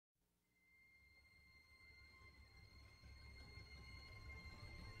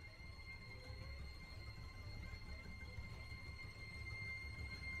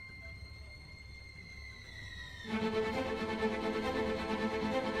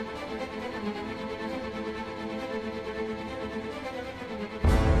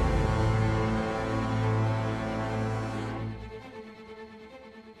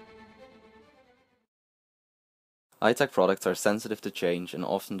High-tech products are sensitive to change and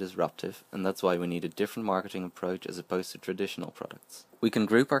often disruptive, and that's why we need a different marketing approach as opposed to traditional products. We can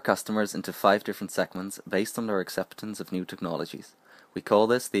group our customers into 5 different segments based on their acceptance of new technologies. We call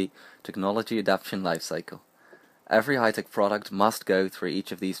this the technology adoption lifecycle. Every high-tech product must go through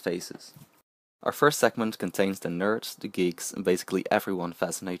each of these phases. Our first segment contains the nerds, the geeks, and basically everyone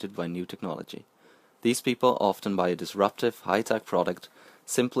fascinated by new technology. These people often buy a disruptive, high-tech product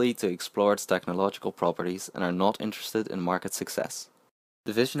simply to explore its technological properties and are not interested in market success.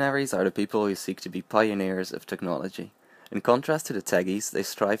 The visionaries are the people who seek to be pioneers of technology. In contrast to the techies, they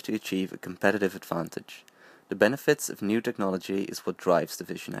strive to achieve a competitive advantage. The benefits of new technology is what drives the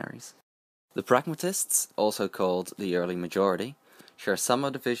visionaries. The pragmatists, also called the early majority, share some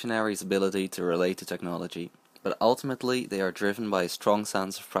of the visionaries' ability to relate to technology, but ultimately they are driven by a strong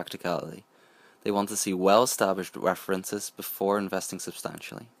sense of practicality. They want to see well-established references before investing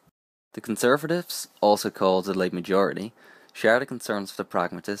substantially. The conservatives, also called the late majority, share the concerns of the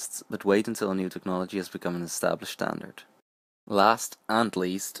pragmatists, but wait until new technology has become an established standard. Last and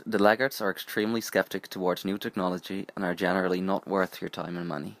least, the laggards are extremely skeptic towards new technology and are generally not worth your time and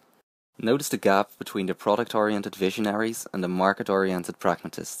money. Notice the gap between the product-oriented visionaries and the market-oriented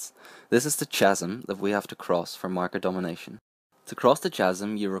pragmatists. This is the chasm that we have to cross for market domination. To cross the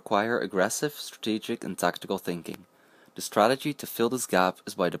chasm, you require aggressive, strategic and tactical thinking. The strategy to fill this gap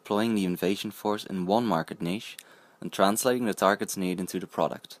is by deploying the innovation force in one market niche and translating the target's need into the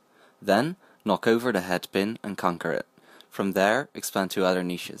product. Then, knock over the head pin and conquer it. From there, expand to other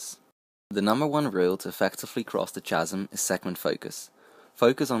niches. The number one rule to effectively cross the chasm is segment focus.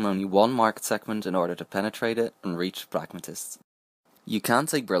 Focus on only one market segment in order to penetrate it and reach pragmatists. You can't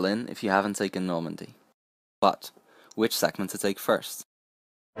take Berlin if you haven't taken Normandy. But, which segment to take first?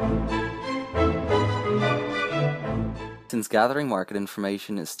 Since gathering market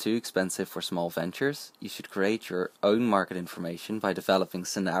information is too expensive for small ventures, you should create your own market information by developing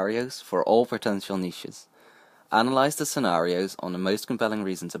scenarios for all potential niches. Analyze the scenarios on the most compelling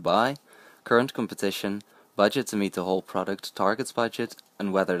reason to buy, current competition, budget to meet the whole product target's budget,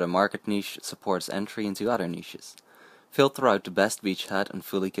 and whether the market niche supports entry into other niches. Filter out the best beachhead and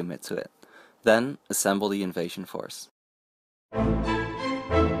fully commit to it. Then, assemble the invasion force.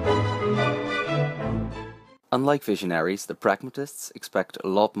 Unlike visionaries, the pragmatists expect a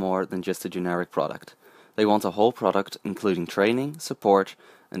lot more than just a generic product. They want a whole product, including training, support,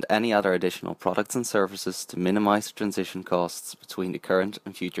 and any other additional products and services to minimize transition costs between the current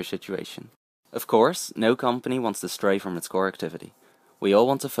and future situation. Of course, no company wants to stray from its core activity. We all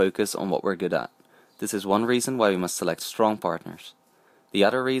want to focus on what we're good at. This is one reason why we must select strong partners. The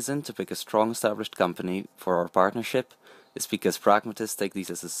other reason to pick a strong established company for our partnership is because pragmatists take these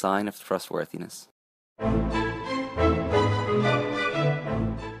as a sign of trustworthiness.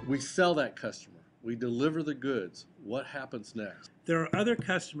 We sell that customer. We deliver the goods. What happens next? There are other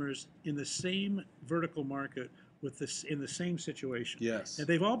customers in the same vertical market with this in the same situation. Yes. And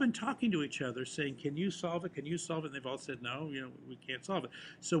they've all been talking to each other saying, can you solve it? Can you solve it? And they've all said, no, we can't solve it.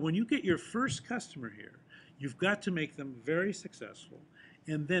 So when you get your first customer here, you've got to make them very successful.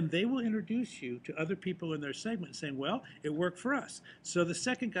 And then they will introduce you to other people in their segment saying, well, it worked for us. So the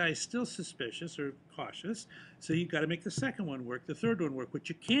second guy is still suspicious or cautious. So you've got to make the second one work, the third one work. What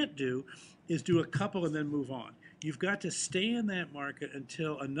you can't do is do a couple and then move on. You've got to stay in that market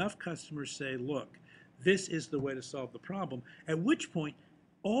until enough customers say, look, this is the way to solve the problem, at which point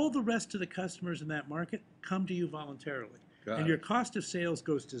all the rest of the customers in that market come to you voluntarily. And your cost of sales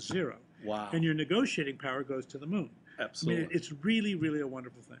goes to zero. Wow. And your negotiating power goes to the moon. Absolutely. I mean, it's really, really a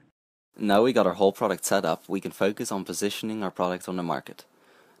wonderful thing. Now we got our whole product set up, we can focus on positioning our product on the market.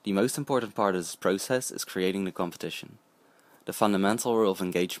 The most important part of this process is creating the competition. The fundamental rule of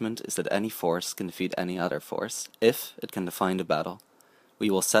engagement is that any force can defeat any other force, if it can define the battle. We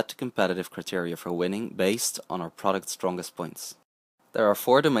will set the competitive criteria for winning based on our product's strongest points. There are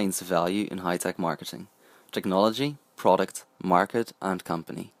 4 domains of value in high-tech marketing: technology, product, market, and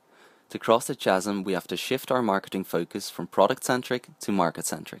company. To cross the chasm, we have to shift our marketing focus from product-centric to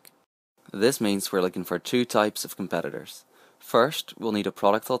market-centric. This means we're looking for 2 types of competitors. First, we'll need a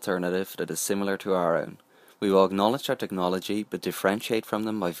product alternative that is similar to our own. We will acknowledge our technology, but differentiate from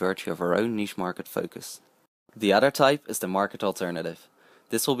them by virtue of our own niche market focus. The other type is the market alternative.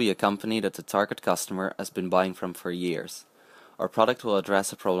 This will be a company that the target customer has been buying from for years. Our product will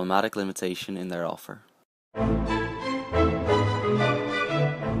address a problematic limitation in their offer.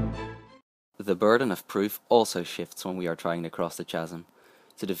 The burden of proof also shifts when we are trying to cross the chasm.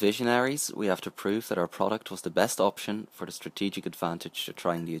 To the visionaries, we have to prove that our product was the best option for the strategic advantage they're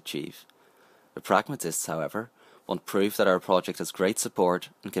trying to achieve. The pragmatists, however, want proof that our project has great support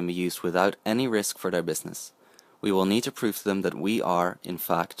and can be used without any risk for their business. We will need to prove to them that we are, in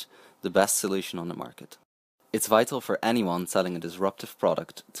fact, the best solution on the market. It's vital for anyone selling a disruptive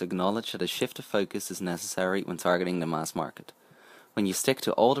product to acknowledge that a shift of focus is necessary when targeting the mass market. When you stick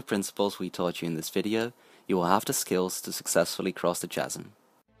to all the principles we taught you in this video, you will have the skills to successfully cross the chasm.